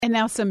And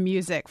now some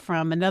music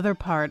from another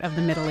part of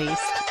the Middle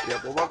East. يا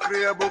ابو بكر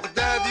يا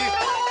بغدادي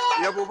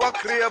يا ابو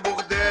بكر يا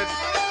بغدادي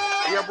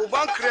يا ابو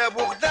بكر يا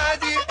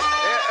بغدادي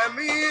يا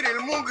امير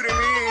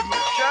المجرمين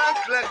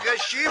شكلك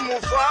غشيم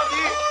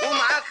وفاضي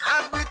ومعاك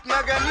حبة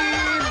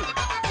مجانين.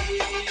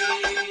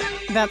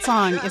 That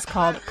song is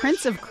called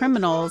Prince of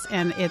Criminals,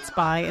 and it's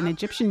by an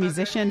Egyptian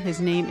musician. His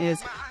name is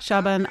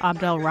Shaban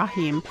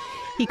Abdelrahim.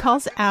 He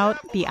calls out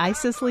the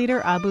ISIS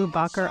leader, Abu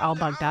Bakr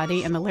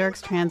al-Baghdadi, and the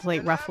lyrics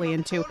translate roughly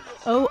into,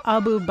 "O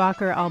Abu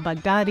Bakr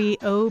al-Baghdadi,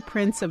 O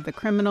Prince of the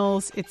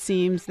Criminals, it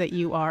seems that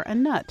you are a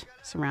nut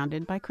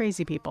surrounded by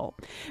crazy people."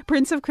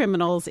 Prince of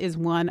Criminals is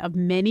one of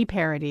many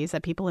parodies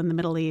that people in the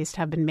Middle East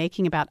have been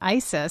making about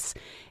ISIS.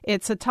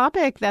 It's a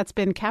topic that's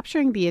been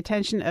capturing the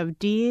attention of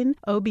Dean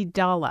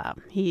Obeidallah.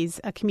 He's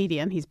a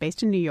comedian. He's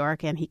based in New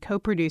York, and he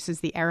co-produces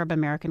the Arab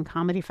American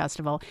Comedy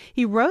Festival.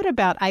 He wrote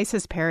about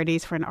ISIS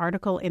parodies for an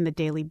article in the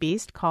Daily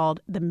Beast called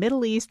 "The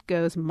Middle East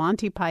Goes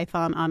Monty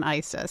Python on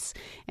ISIS."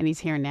 And he's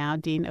here now.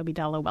 Dean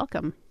Obeidallah,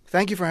 welcome.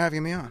 Thank you for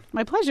having me on.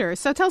 My pleasure.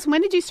 So tell us,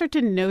 when did you start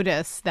to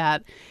notice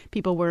that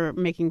people were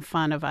making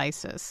fun of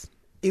ISIS?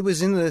 It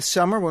was in the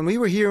summer when we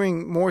were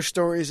hearing more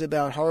stories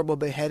about horrible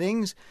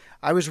beheadings.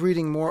 I was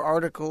reading more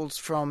articles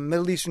from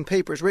Middle Eastern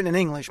papers, written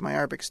in English, my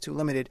Arabic's too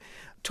limited,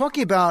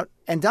 talking about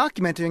and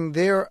documenting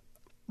their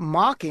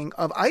mocking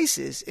of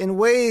ISIS in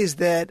ways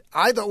that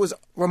I thought was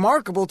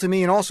remarkable to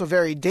me and also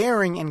very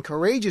daring and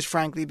courageous,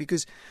 frankly,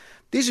 because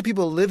these are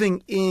people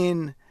living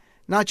in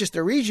not just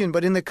the region,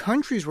 but in the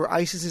countries where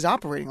ISIS is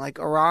operating, like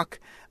Iraq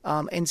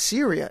and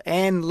Syria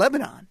and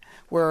Lebanon,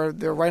 where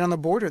they're right on the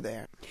border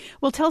there.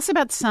 Well, tell us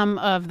about some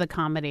of the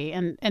comedy,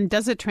 and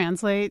does it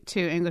translate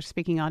to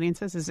English-speaking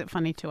audiences? Is it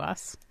funny to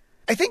us?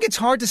 I think it's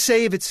hard to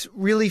say if it's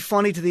really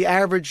funny to the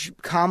average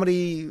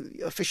comedy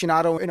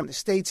aficionado in the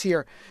States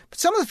here. But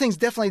some of the things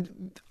definitely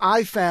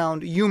I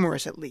found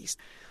humorous, at least.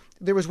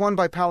 There was one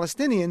by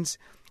Palestinians,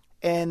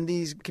 and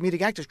these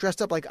comedic actors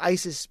dressed up like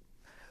ISIS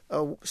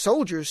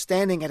soldiers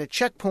standing at a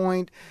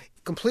checkpoint,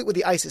 complete with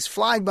the ISIS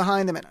flag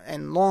behind them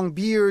and long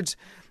beards,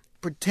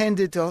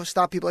 pretended to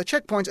stop people at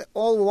checkpoints,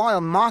 all the while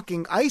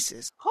mocking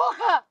ISIS.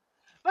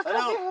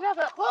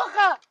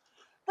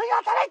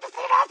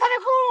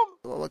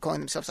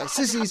 Calling themselves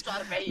ISIS,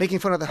 making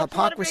fun of the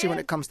hypocrisy when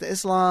it comes to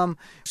Islam,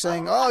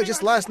 saying, "Oh,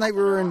 just last night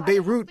we were in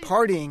Beirut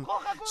partying."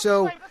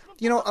 So,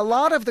 a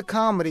lot of the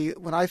comedy,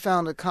 when I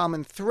found a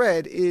common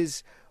thread,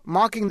 is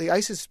mocking the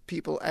ISIS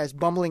people as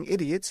bumbling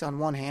idiots on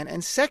one hand,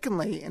 and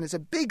secondly, and it's a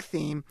big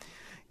theme,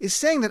 is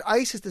saying that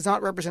ISIS does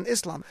not represent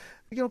Islam.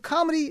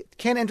 Comedy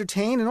can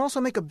entertain and also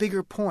make a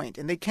bigger point,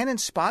 and they can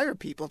inspire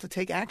people to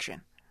take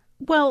action.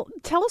 Well,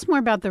 tell us more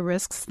about the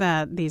risks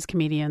that these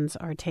comedians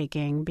are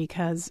taking,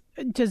 because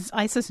does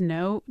ISIS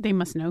know? They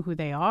must know who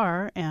they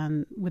are,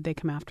 and would they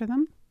come after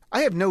them?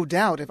 I have no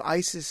doubt if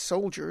ISIS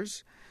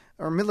soldiers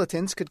or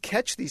militants could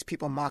catch these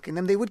people mocking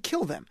them, they would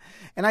kill them.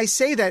 And I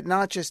say that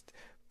not just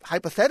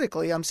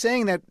hypothetically. I'm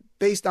saying that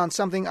based on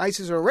something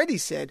ISIS already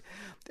said.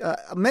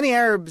 Many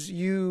Arabs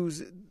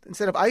use,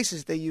 instead of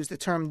ISIS, they use the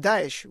term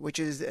Daesh, which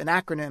is an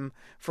acronym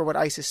for what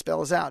ISIS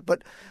spells out.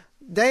 But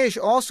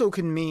Daesh also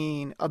can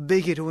mean a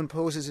bigot who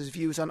imposes his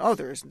views on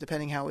others,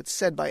 depending how it's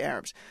said by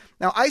Arabs.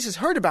 Now, ISIS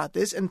heard about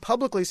this, and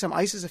publicly some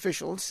ISIS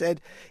officials said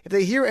if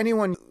they hear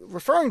anyone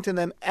referring to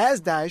them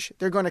as Daesh,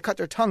 they're going to cut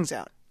their tongues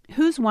out.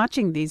 Who's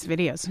watching these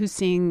videos? Who's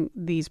seeing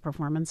these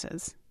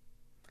performances?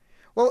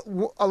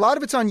 Well, a lot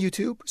of it's on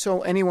YouTube,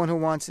 so anyone who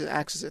wants to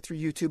access it through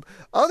YouTube.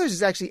 Others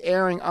is actually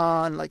airing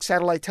on like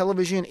satellite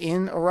television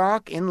in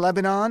Iraq, in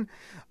Lebanon,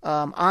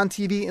 on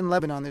TV in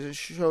Lebanon. There's a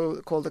show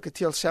called the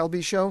Katil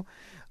Selby Show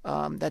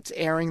that's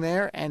airing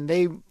there, and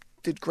they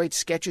did great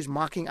sketches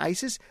mocking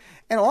ISIS.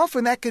 And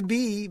often that could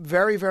be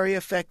very, very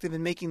effective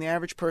in making the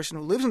average person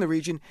who lives in the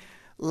region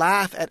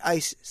laugh at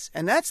ISIS.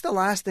 And that's the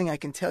last thing I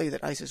can tell you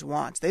that ISIS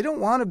wants. They don't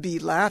want to be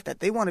laughed at.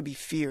 They want to be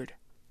feared.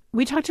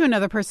 We talked to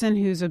another person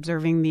who's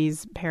observing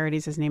these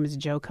parodies. His name is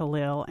Joe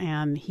Khalil,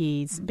 and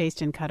he's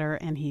based in Qatar,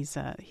 and he's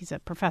a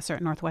professor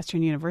at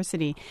Northwestern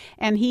University.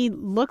 And he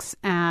looks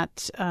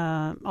at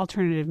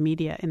alternative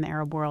media in the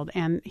Arab world.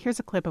 And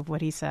here's a clip of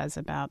what he says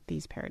about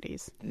these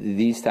parodies.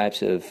 These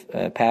types of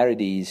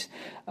parodies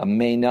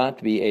may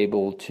not be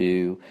able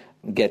to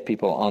get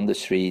people on the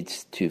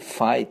streets to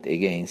fight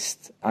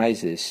against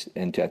ISIS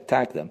and to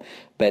attack them,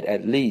 but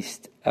at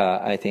least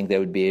I think they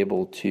would be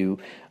able to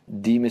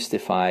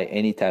demystify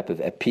any type of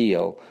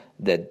appeal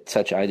that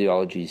such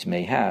ideologies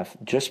may have,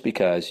 just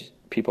because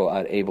people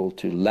are able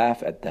to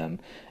laugh at them.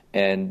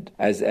 And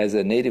as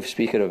a native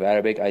speaker of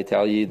Arabic, I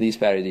tell you, these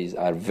parodies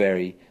are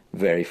very,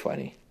 very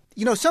funny.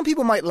 Some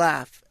people might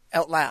laugh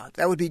out loud.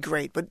 That would be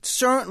great. But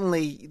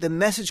certainly the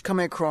message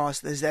coming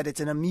across is that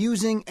it's an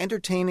amusing,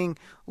 entertaining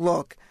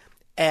look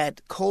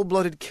at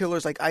cold-blooded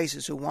killers like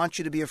ISIS who want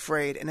you to be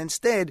afraid, and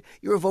instead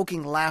you're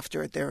evoking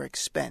laughter at their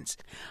expense.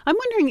 I'm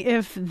wondering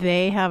if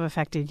they have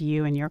affected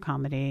you in your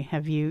comedy.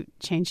 Have you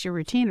changed your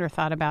routine or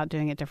thought about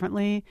doing it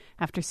differently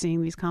after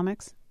seeing these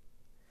comics?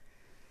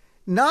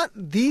 Not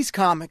these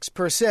comics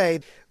per se.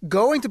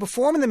 Going to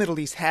perform in the Middle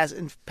East has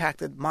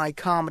impacted my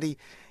comedy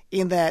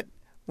in that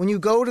When you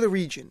go to the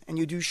region and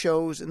you do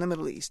shows in the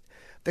Middle East,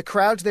 the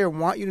crowds there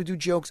want you to do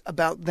jokes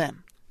about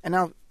them. And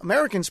now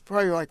Americans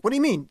probably are like, what do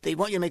you mean? They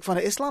want you to make fun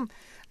of Islam?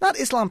 Not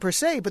Islam per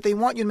se, but they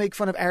want you to make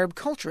fun of Arab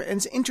culture, and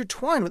it's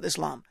intertwined with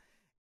Islam.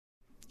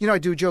 I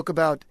do a joke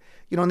about,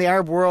 in the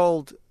Arab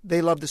world,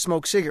 they love to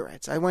smoke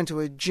cigarettes. I went to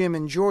a gym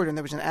in Jordan,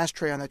 there was an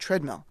ashtray on the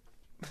treadmill.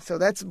 So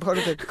that's part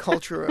of the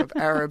culture of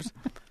Arabs.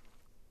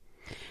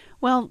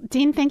 Well,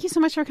 Dean, thank you so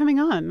much for coming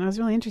on. That was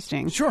really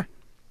interesting. Sure.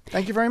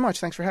 Thank you very much.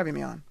 Thanks for having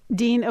me on.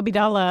 Dean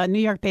Obeidallah, New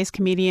York-based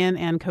comedian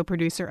and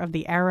co-producer of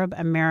the Arab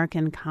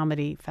American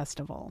Comedy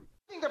Festival.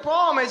 I think the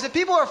problem is that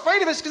people are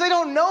afraid of us because they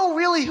don't know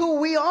really who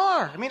we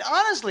are. I mean,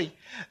 honestly,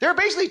 there are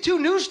basically two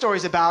news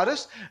stories about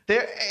us,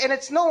 and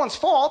it's no one's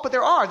fault, but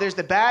there are. There's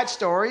the bad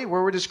story,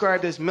 where we're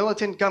described as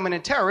militant, gunmen,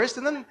 and terrorists,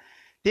 and then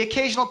the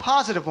occasional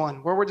positive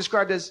one, where we're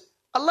described as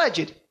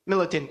alleged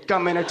militant,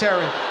 gunmen, or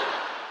terrorists.